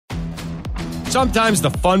Sometimes the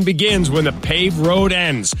fun begins when the paved road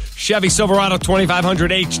ends. Chevy Silverado 2500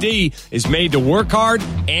 HD is made to work hard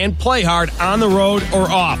and play hard on the road or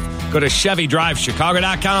off. Go to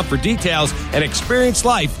ChevyDriveChicago.com for details and experience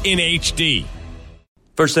life in HD.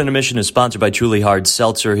 First Intermission is sponsored by Truly Hard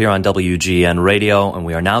Seltzer here on WGN Radio, and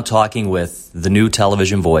we are now talking with the new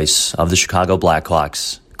television voice of the Chicago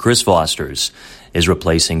Blackhawks. Chris Fosters is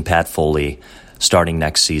replacing Pat Foley starting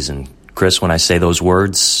next season. Chris, when I say those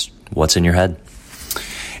words, what's in your head?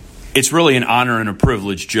 It's really an honor and a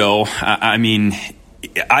privilege, Joe. I mean,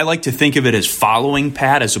 I like to think of it as following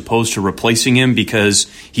Pat as opposed to replacing him because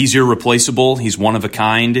he's irreplaceable. He's one of a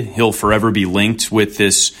kind. He'll forever be linked with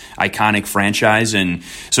this iconic franchise. And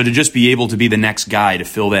so to just be able to be the next guy to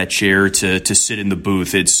fill that chair, to sit in the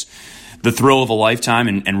booth, it's the thrill of a lifetime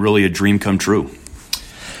and really a dream come true.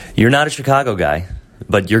 You're not a Chicago guy,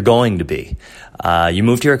 but you're going to be. You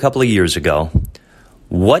moved here a couple of years ago.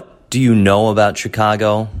 What do you know about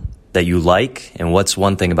Chicago that you like, and what's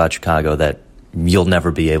one thing about Chicago that you'll never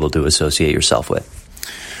be able to associate yourself with?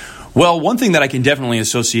 Well, one thing that I can definitely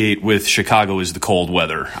associate with Chicago is the cold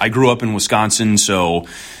weather. I grew up in Wisconsin, so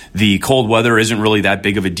the cold weather isn't really that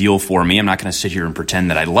big of a deal for me. I'm not going to sit here and pretend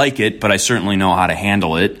that I like it, but I certainly know how to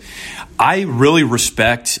handle it. I really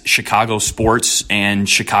respect Chicago sports and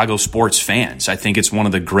Chicago sports fans. I think it's one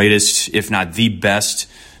of the greatest, if not the best,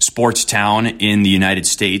 sports town in the United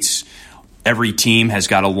States. Every team has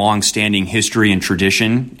got a long-standing history and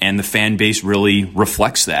tradition, and the fan base really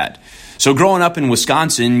reflects that. So growing up in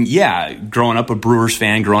Wisconsin, growing up a Brewers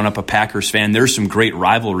fan, growing up a Packers fan, there's some great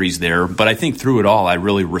rivalries there. But I think through it all, I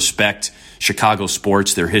really respect Chicago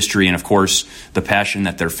sports, their history, and of course, the passion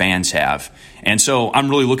that their fans have. And so I'm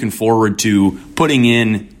really looking forward to putting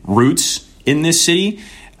in roots in this city.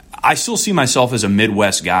 I still see myself as a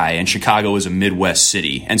Midwest guy, and Chicago is a Midwest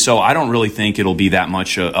city. And so I don't really think it'll be that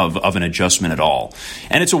much of an adjustment at all.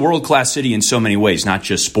 And it's a world-class city in so many ways, not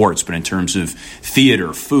just sports, but in terms of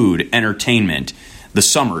theater, food, entertainment, the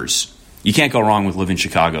summers. You can't go wrong with living in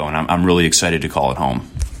Chicago, and I'm really excited to call it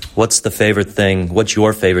home. What's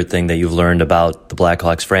your favorite thing that you've learned about the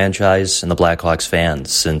Blackhawks franchise and the Blackhawks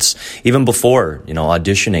fans since even before,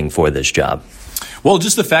 auditioning for this job? Well,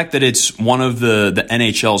 just the fact that it's one of the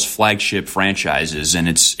NHL's flagship franchises, and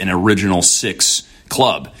it's an Original Six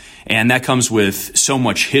club. And that comes with so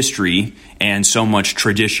much history and so much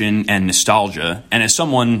tradition and nostalgia. And as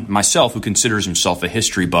someone myself who considers himself a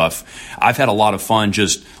history buff, I've had a lot of fun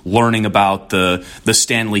just learning about the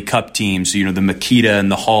Stanley Cup teams, the Makita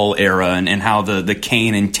and the Hull era, and how the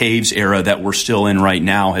Kane and Taves era that we're still in right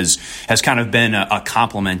now has kind of been a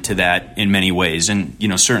complement to that in many ways. And,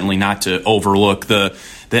 certainly not to overlook the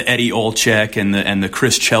Eddie Olczyk and the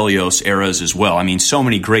Chris Chelios eras as well. I mean, so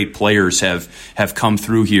many great players have come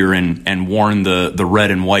through here and worn the red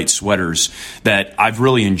and white sweaters that I've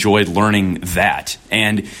really enjoyed learning that.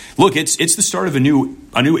 And look, it's the start of a new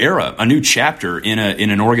era, a new chapter in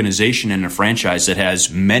an organization and a franchise that has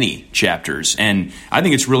many chapters. And I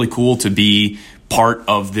think it's really cool to be part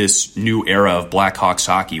of this new era of Blackhawks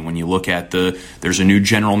hockey. When you look at there's a new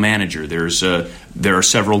general manager, there are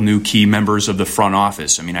several new key members of the front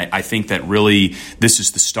office. I mean, I think that really this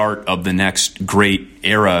is the start of the next great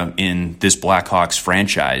era in this Blackhawks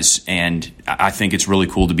franchise, and I think it's really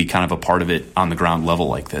cool to be kind of a part of it on the ground level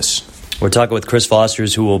like this. We're talking with Chris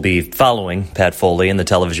Fosters, who will be following Pat Foley in the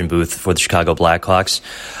television booth for the Chicago Blackhawks.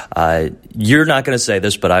 You're not going to say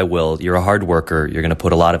this, but I will. You're a hard worker. You're going to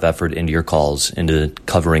put a lot of effort into your calls, into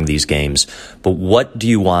covering these games. But what do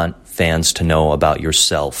you want fans to know about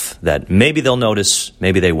yourself that maybe they'll notice,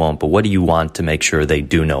 maybe they won't, but what do you want to make sure they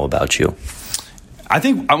do know about you? I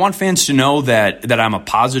think I want fans to know that I'm a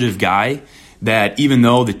positive guy, that even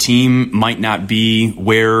though the team might not be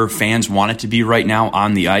where fans want it to be right now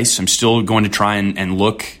on the ice, I'm still going to try and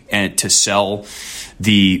look to sell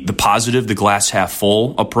the positive, the glass half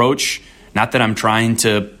full approach. Not that I'm trying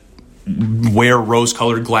to wear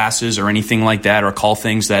rose-colored glasses or anything like that or call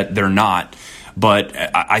things that they're not, but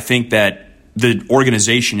I think that the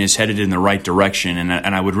organization is headed in the right direction,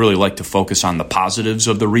 and I would really like to focus on the positives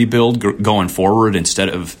of the rebuild going forward instead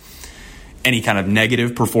of any kind of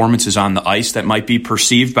negative performances on the ice that might be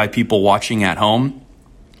perceived by people watching at home.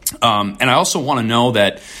 And I also want to know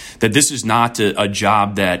that this is not a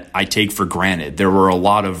job that I take for granted. There were a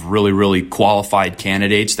lot of really, really qualified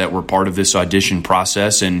candidates that were part of this audition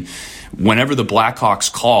process, and whenever the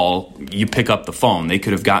Blackhawks call, you pick up the phone. They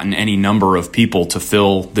could have gotten any number of people to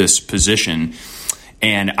fill this position.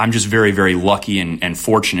 And I'm just very, very lucky and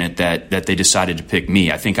fortunate that they decided to pick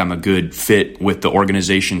me. I think I'm a good fit with the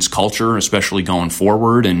organization's culture, especially going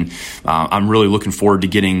forward. And I'm really looking forward to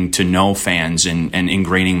getting to know fans and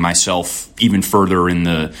ingraining myself even further in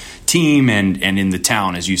the team and in the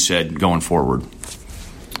town, as you said, going forward.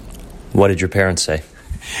 What did your parents say?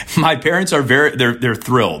 My parents are they're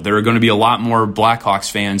thrilled. There are going to be a lot more Blackhawks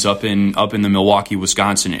fans up in the Milwaukee,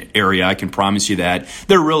 Wisconsin area. I can promise you that.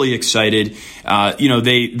 They're really excited.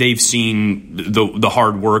 They've seen the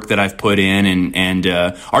hard work that I've put in and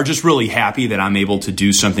are just really happy that I'm able to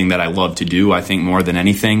do something that I love to do, I think, more than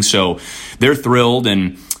anything. So they're thrilled.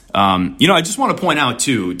 And I just want to point out,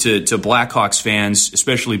 too, to Blackhawks fans,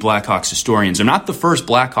 especially Blackhawks historians, I'm not the first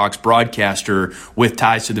Blackhawks broadcaster with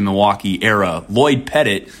ties to the Milwaukee era. Lloyd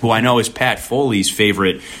Pettit, who I know is Pat Foley's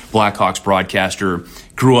favorite Blackhawks broadcaster,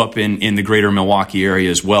 grew up in the greater Milwaukee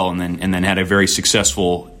area as well, and then had a very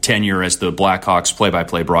successful tenure as the Blackhawks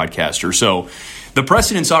play-by-play broadcaster. So the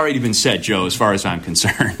precedent's already been set, Joe, as far as I'm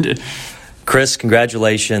concerned. Chris,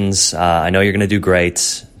 congratulations. I know you're going to do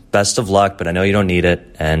great. Best of luck, but I know you don't need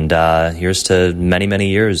it. And here's to many, many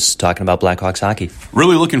years talking about Blackhawks hockey.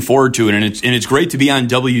 Really looking forward to it, and it's great to be on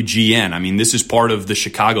WGN. I mean, this is part of the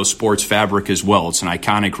Chicago sports fabric as well. It's an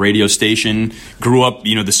iconic radio station. Grew up,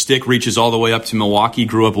 the stick reaches all the way up to Milwaukee.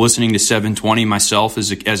 Grew up listening to 720 myself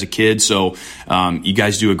as a kid. So you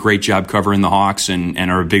guys do a great job covering the Hawks and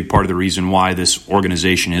are a big part of the reason why this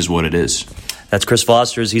organization is what it is. That's Chris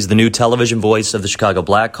Foster's. He's the new television voice of the Chicago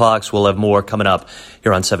Blackhawks. We'll have more coming up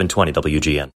here on 720 WGN.